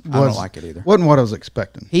It's just I don't was- like it either. Wasn't what I was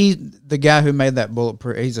expecting. The guy who made that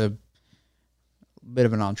bulletproof, he's a bit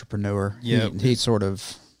of an entrepreneur. Yeah. He sort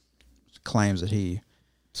of claims that he,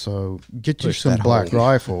 So get you Push some that Black whole-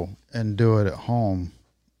 Rifle and do it at home.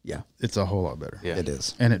 yeah, It's a whole lot better. Yeah. it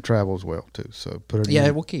is. And it travels well too. So put it Yeah, in,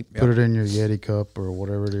 it will keep. put it in your Yeti cup or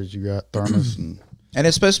whatever it is you got, thermos, and And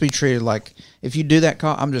it's supposed to be treated like, if you do that,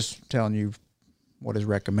 I'm just telling you what is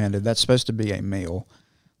recommended. That's supposed to be a meal.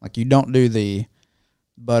 Like you don't do the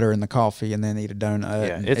butter in the coffee and then eat a donut.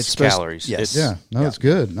 Yeah, and it's supposed- calories. Yes. Yeah, no, it's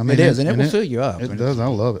good. I mean, It is, and it will fill you up. It And does. I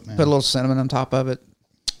love it, man. Put a little cinnamon on top of it.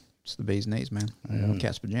 It's the bee's knees, man.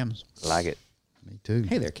 Cat's pajamas. Like it. Me too.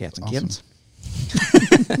 Hey there, cats and Awesome. kittens.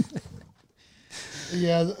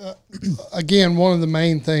 Yeah. Again, one of the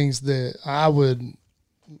main things that I would,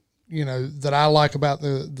 that I like about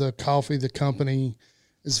the coffee, the company,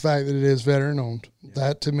 is the fact that it is veteran owned.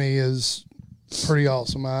 That to me is pretty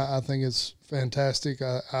awesome. I think it's fantastic.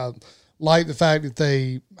 I like the fact that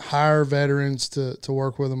they hire veterans to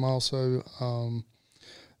work with them also.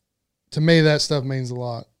 To me, that stuff means a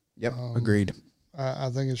lot. Yep, agreed. I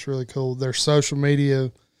think it's really cool. Their social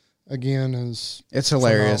media, again, is It's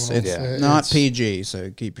hilarious. phenomenal. It's not It's- PG,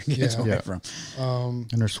 so keep your kids Yeah. away Yeah. from.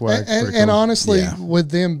 And their swag's and, pretty and cool. honestly, Yeah.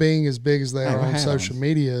 with them being as big as they Hey, are I on have social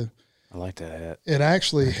media, I like that hat. it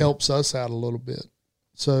actually helps us out a little bit.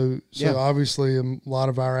 So Yeah. obviously, a lot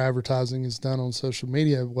of our advertising is done on social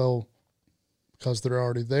media. Well, because they're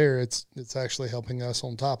already there, it's actually helping us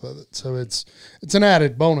on top of it. So it's an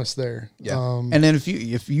added bonus there. Yeah. And then if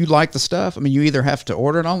you like the stuff, I mean, you either have to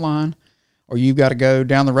order it online, or you've got to go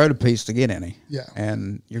down the road a piece to get any. Yeah.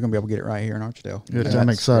 And you're gonna be able to get it right here in Archdale. Which And I'm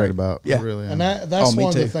that's excited great. about. Yeah. I really am. And that's Oh, me one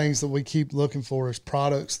of the too. things that we keep looking for is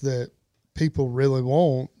products that people really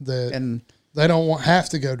want that And they don't have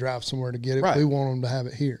to go drive somewhere to get it. Right. We want them to have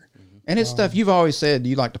it here. it's stuff you've always said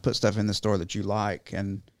you like to put stuff in the store that you like,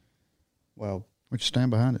 and well, Which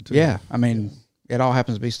stand behind it too. yeah, I mean, it all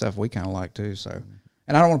happens to be stuff we kind of like too. So,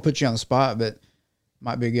 and I don't want to put you on the spot, but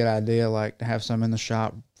might be a good idea, like to have some in the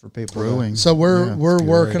shop for people. to- Brewing. So we're Yeah, we're it's good.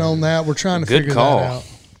 working on that. We're trying to Good figure call. that out.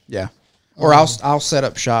 Yeah, or I'll set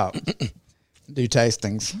up shop, do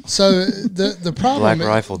tastings. So the problem Black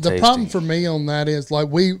Rifle the problem tasting. for me on that is like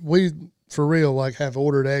we for real like have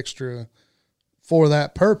ordered extra for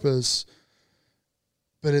that purpose,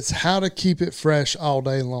 but it's how to keep it fresh all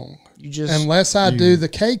day long. You just Unless I do the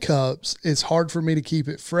K cups, it's hard for me to keep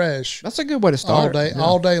it fresh that's a good way to start.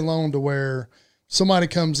 all day long to where somebody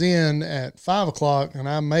comes in at 5 o'clock and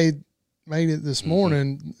I made it this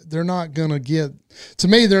morning. They're not gonna get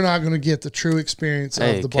the true experience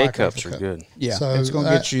Hey, of the K Black cups Rifle are Cup. good. Yeah, So it's gonna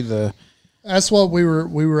get you the. That's what we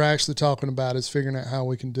were actually talking about is figuring out how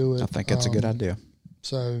we can do it. I think that's a good idea.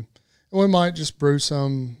 So we might just brew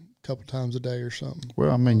some a couple times a day or something. Well,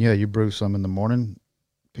 I mean, yeah, you brew some in the morning.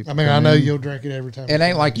 People I mean, come I know in. you'll drink it every time. It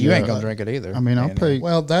ain't like you Yeah. ain't gonna drink it either. I mean, I'll And, pay.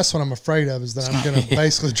 Well, that's what I'm afraid of is that I'm going to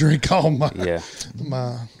basically drink all my Yeah.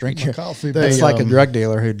 Drink my your- coffee. They, It's but- like a drug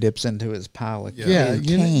dealer who dips into his pile of yeah,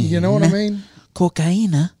 you know what I mean.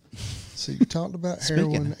 cocaine. So you talked about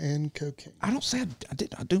Speaking. heroin and cocaine. I don't say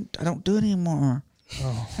I don't do it anymore.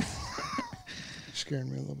 Oh, you're scaring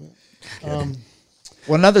me a little bit.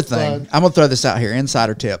 Well, another thing, But- I'm gonna throw this out here.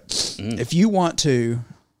 Insider tip: if you want to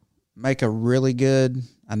make a really good,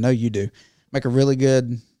 I know you do, make a really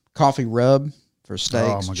good coffee rub for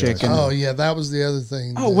steaks, my gosh. chicken. Oh yeah, that was the other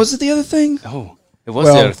thing. Oh, was it the other thing? Oh, it was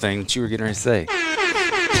Well- the other thing that you were getting ready to say.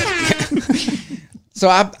 So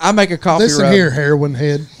I make a coffee Listen rub. here, heroin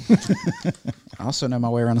head. I also know my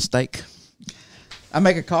way around a steak. I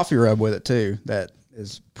make a coffee rub with it too. That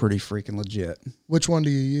is pretty freaking legit. Which one do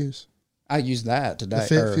you use? I used that today. The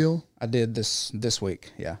Fit or Fuel? I did this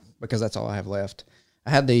week, yeah, because that's all I have left. I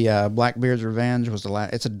had the Blackbeard's Revenge was the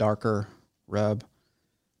last. It's a darker rub,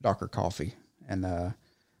 darker coffee, and a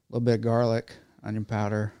little bit of garlic, onion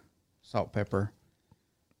powder, salt, pepper.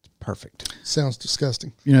 It's perfect. Sounds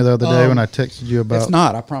disgusting. You know, the other day when I texted you It's about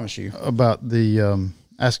not. I promise you. the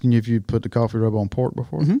asking you if you'd put the coffee rub on pork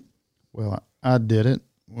before. Mhm. Well, I did it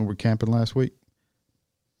when we were camping last week,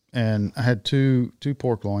 and I had two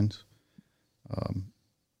pork loins.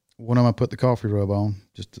 One of them I put the coffee rub on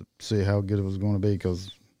just to see how good it was going to be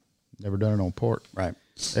because never done it on pork. Right.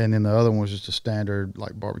 And then the other one was just a standard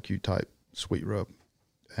like barbecue type sweet rub.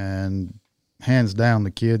 And hands down,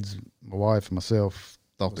 the kids, my wife, and myself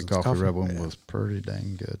thought the coffee rub one was pretty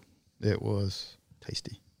dang good. It was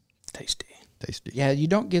tasty. Tasty. Yeah, you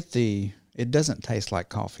don't get the. It doesn't taste like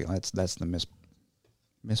coffee. That's the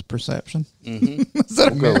misperception. Mm-hmm. Is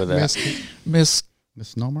that We'll go with that.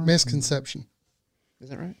 Misnomer? Misconception. Is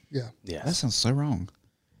that right? Yeah, Yeah, That sounds so wrong.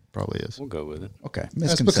 Probably is. we'll go with it. Okay,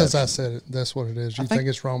 that's because I said it. That's what it is. You I think- think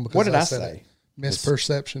it's wrong because What did I said say? it.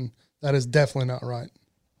 Misperception. That is definitely not right.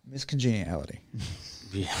 Miscongeniality.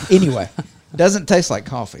 Yeah. Anyway, doesn't taste like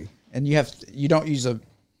coffee, and you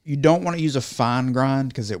don't want to use a fine grind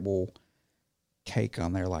because it will cake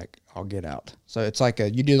on there like I'll get out. So it's like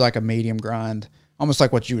you do like a medium grind, almost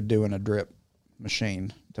like what you would do in a drip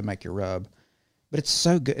machine to make your rub. But it's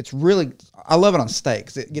so good. It's really I love it on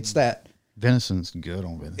steaks. It gets that Venison's good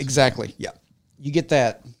on venison. exactly. Yeah, you get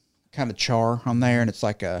that kind of char on there, and it's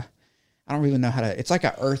like I don't even know how to. It's like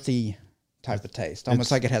a earthy type of taste,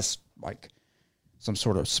 almost like it has like some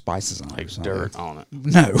sort of spices on it, Like or something. dirt on it.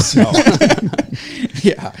 No,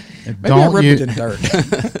 yeah, maybe I don't rubbed use it in dirt.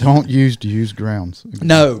 don't use grounds.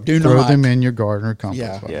 No, do Throw not. them in your garden or compost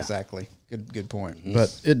Yeah, pile. Yeah. exactly. Good point.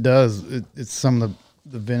 But it does. It's some of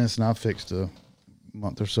the venison I fixed a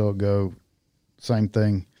month or so ago. Same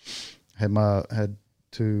thing. Had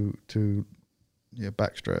two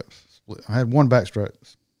back straps split. I had one back strap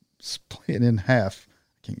split in half.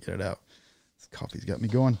 I can't get it out. This coffee's got me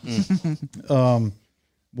going.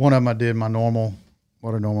 One of them I did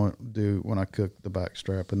what I normally do when I cook the back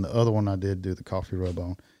strap, and the other one I did do the coffee rub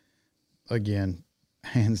on. Again,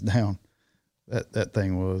 hands down, that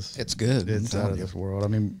thing was It's good. I'm it's out telling of you. this world. I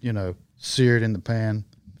mean, sear it in the pan,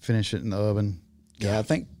 finish it in the oven. Yeah, I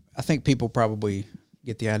think people probably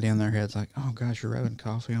get the idea in their heads like, oh gosh, you're rubbing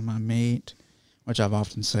coffee on my meat, which I've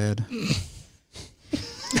often said.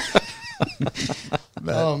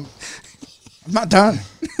 But I'm not done.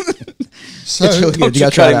 So It's really good. Don't You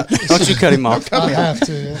you, gotta try it cut him, don't you cut him off. I have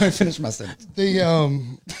to. yeah. Let me finish my sentence.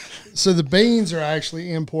 So the beans are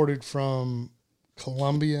actually imported from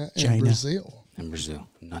Colombia and China. Brazil, In Brazil,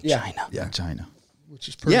 not Yeah. China. Yeah, China. which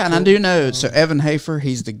is pretty. Yeah, and I cool. do know. So Evan Hafer,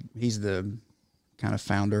 he's the kind of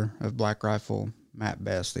founder of Black Rifle. Matt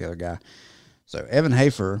Best, the other guy. So Evan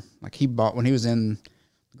Hafer, like he bought when he was in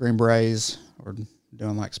Green Berets or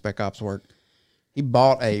doing like spec ops work. He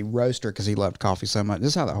bought a roaster because he loved coffee so much. This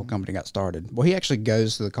is how the whole company got started. Well, he actually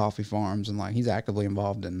goes to the coffee farms and like he's actively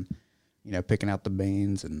involved in, picking out the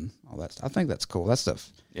beans and all that stuff. I think that's cool. That stuff.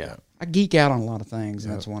 Yeah. I geek out on a lot of things,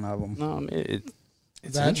 and that's one of them. No, I mean, it's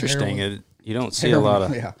That and interesting. heroin. You don't see a lot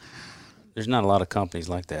of. Yeah. There's not a lot of companies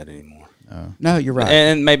like that anymore. No, you're right.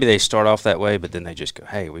 And maybe they start off that way, but then they just go,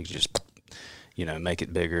 "Hey, we just, make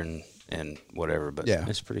it bigger and whatever." But Yeah.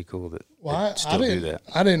 it's pretty cool that Well, they I still do didn't. that.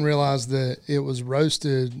 I didn't realize that it was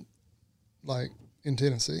roasted, like in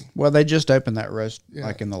Tennessee. Well, they just opened that roast Yeah.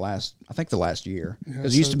 like in the last year. Yeah,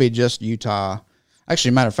 Because it used so- to be just Utah.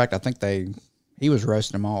 Actually, matter of fact, I think he was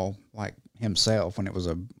roasting them all like himself when it was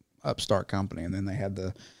a upstart company, and then they had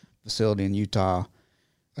the facility in Utah.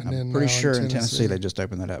 And I'm then pretty now sure in Tennessee they just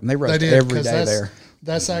opened that up, and they They roast did, every 'cause day that's, there.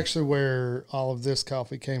 That's actually where all of this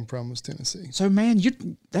coffee came from, was Tennessee. So man,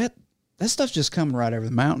 that stuff's just coming right over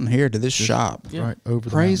the mountain here to this shop. Yeah. Right over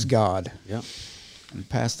the Praise mountain. God Yep. and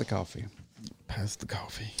pass the coffee. Pass the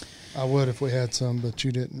coffee. I would if we had some, but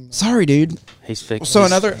you didn't. Sorry, dude. He's fixing. So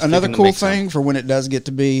he's another fixing to cool make some. thing for when it does get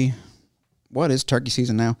to be, what is turkey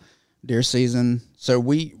season now? Deer season. So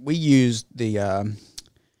we use the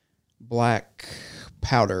black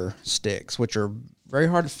powder sticks, which are very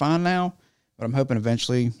hard to find now, but I'm hoping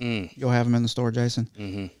eventually you'll have them in the store, Jason.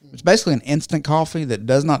 Mm-hmm. It's basically an instant coffee that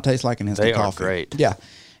does not taste like an instant They are coffee. great. Yeah.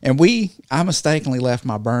 And I mistakenly left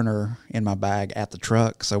my burner in my bag at the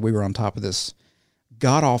truck, so we were on top of this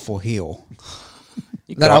god awful hill.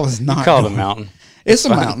 I was not You called a going. mountain. It's a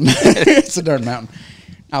mountain. It's a dirt mountain.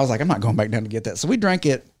 I was like, I'm not going back down to get that. So we drank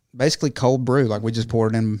it basically cold brew. Like we just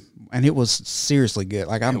poured it in, and it was seriously good.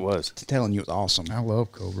 Like It was. telling you, it was awesome. I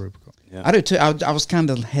love cold brew. Yeah. I do too. I was kind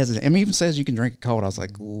of hesitant. It even says you can drink it cold. I was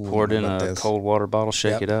like, ooh, Poured I in don't know a about this. cold water bottle,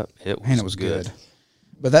 shake Yep. it up. It was, and it was good.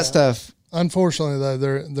 But that stuff, Unfortunately, though,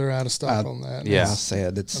 they're out of stock on that. yeah. I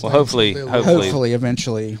said, it's Well, hopefully, hopefully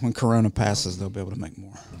eventually when Corona passes, they'll be able to make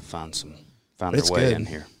more. find But their it's way good. in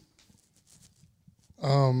here.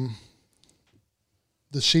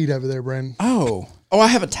 The sheet over there, Brandon. Oh, I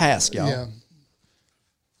have a task, y'all. Yeah.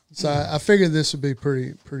 So I figured this would be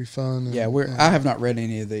pretty fun. and- Yeah, and I have not read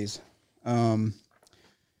any of these. Okay.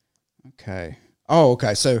 Oh,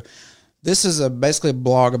 okay. So this is basically a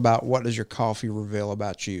blog about what does your coffee reveal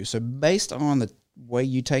about you. So based on the way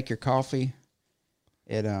you take your coffee,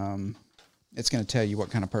 it's going to tell you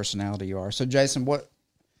what kind of personality you are. So Jason,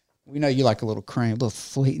 we know you like a little cream, a little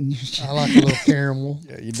sweet in your shit. I like a little caramel.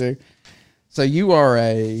 Yeah, you do. So you are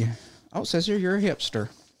it says here you're a hipster.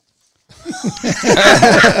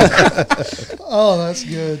 Oh, that's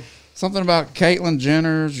good. Something about Caitlyn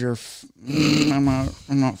Jenner's. I'm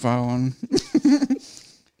not following.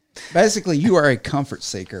 Basically, you are a comfort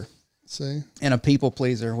seeker See, and a people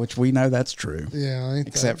pleaser, which we know that's true. yeah, ain't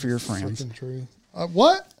Except that for your friends. freaking true.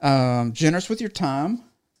 What? Generous with your time.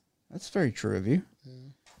 That's very true of you.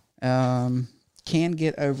 Can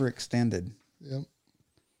get overextended. Yep,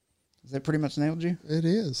 Has that pretty much nailed you? it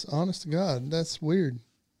is. Honest to God, that's weird.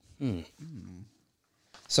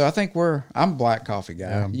 So I think I'm a black coffee guy.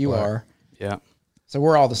 Yeah, I'm you black. are. Yeah. So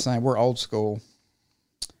we're all the same. We're old school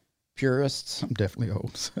purists. I'm definitely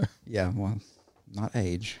old. So. Yeah, well, not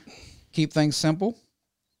age. Keep things simple,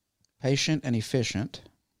 patient, and efficient.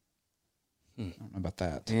 I don't know about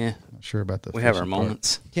that. Yeah, Not sure about the. we have our fishing part.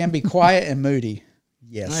 moments. Can be quiet and moody.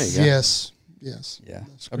 There Yes. you go. Yes. Yes. Yeah.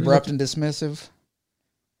 That's great. Abrupt and dismissive.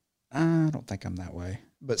 I don't think I'm that way.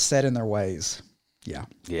 But set in their ways. Yeah.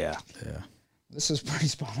 Yeah, Yeah, This is pretty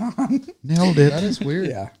spot on. nailed it. That is weird.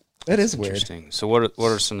 Yeah. That is weird. interesting. So what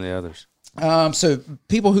are some of the others? So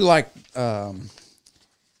people who like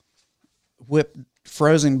whipped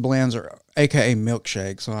frozen blends, or AKA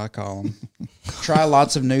milkshakes, what I call them, try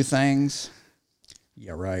lots of new things.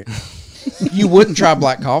 Yeah, right. You wouldn't try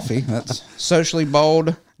black coffee. That's socially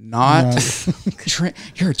bold. Not.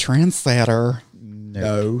 You're a trendsetter.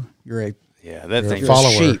 No, you're a Yeah, that You're thing a You're a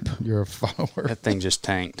follower. sheep. You're a follower. that thing just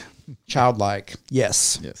tanked. childlike.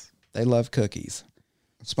 Yes. Yes. They love cookies.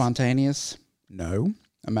 Spontaneous? No.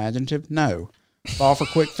 Imaginative? No. Fall for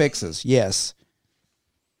quick fixes? Yes.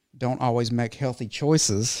 Don't always make healthy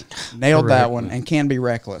choices. Nailed that Correct. one. And can be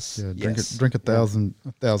reckless. Yeah, yes. drink a thousand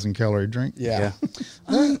calorie drink. Yeah.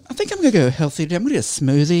 I think I'm gonna go healthy today. I'm gonna get a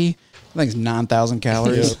smoothie. I think it's 9,000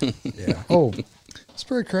 calories. Yeah. Oh, It's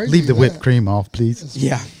pretty crazy. leave the whipped that. cream off, please.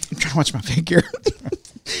 Yeah. I'm trying to watch my figure.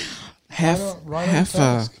 half Right on half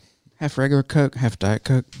task. half regular Coke, half Diet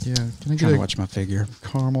Coke. Yeah. Can I Trying get to a watch my figure.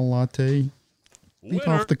 caramel latte? Leave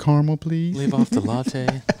off the caramel, please. Leave off the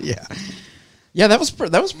latte. Yeah. Yeah, that was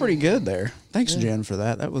pretty good there. Thanks, Jen, for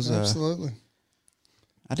that. That was Absolutely.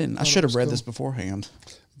 I didn't. I Thought it should have was read cool. this beforehand.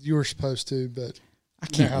 You were supposed to, but I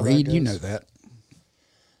You know can't how that read. You goes. know that.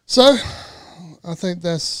 so I think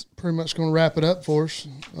that's pretty much going to wrap it up for us.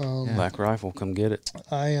 Black Rifle, come get it.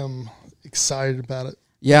 I am excited about it.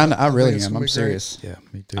 Yeah, I think really it's am. gonna I'm be great. serious. Yeah,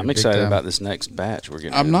 me too. I'm Big excited time. about this next batch we're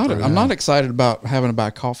getting. I'm not. ready to I'm put not out. excited about having to buy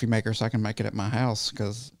a coffee maker so I can make it at my house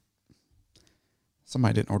because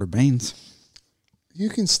somebody didn't order beans. You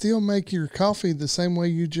can still make your coffee the same way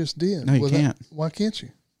you just did. No, you can't. Why can't you?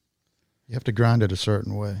 You have to grind it a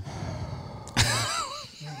certain way.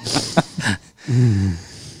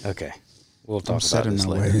 Okay, we'll I'm talk set about in this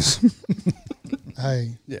my later. ways.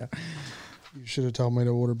 Hey, Yeah. you should have told me to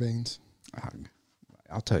order beans.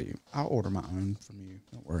 I'll tell you. I'll order my own from you.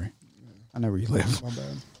 Don't worry. I know where you live. My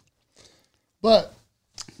bad. But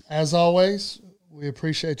as always, we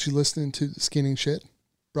appreciate you listening to the Skinning Shed,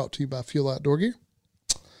 brought to you by Fuel Outdoor Gear.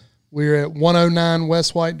 We're at 109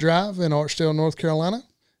 West White Drive in Archdale, North Carolina.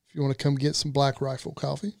 If you want to come get some Black Rifle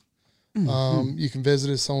coffee, you can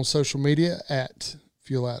visit us on social media at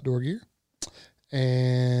Fuel Outdoor Gear,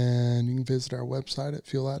 and you can visit our website at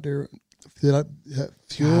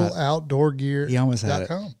fueloutdoorgear.com. He almost had it.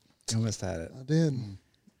 You almost had it. I did.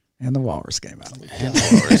 And the walrus came out. And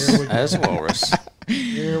walrus. As walrus.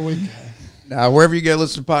 Here we go. Now, wherever you go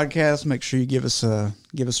listen to podcasts, make sure you give us a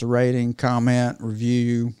rating, comment,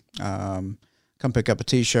 review. Come pick up a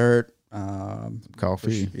T-shirt.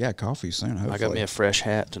 Coffee. Yeah, coffee soon. Hopefully. I got me a fresh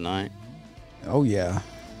hat tonight, Oh yeah,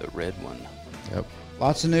 the red one. Yep.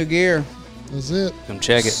 lots of new gear. That's it. Come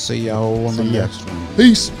check it. See y'all on the See ya. next one.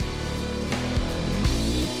 Peace.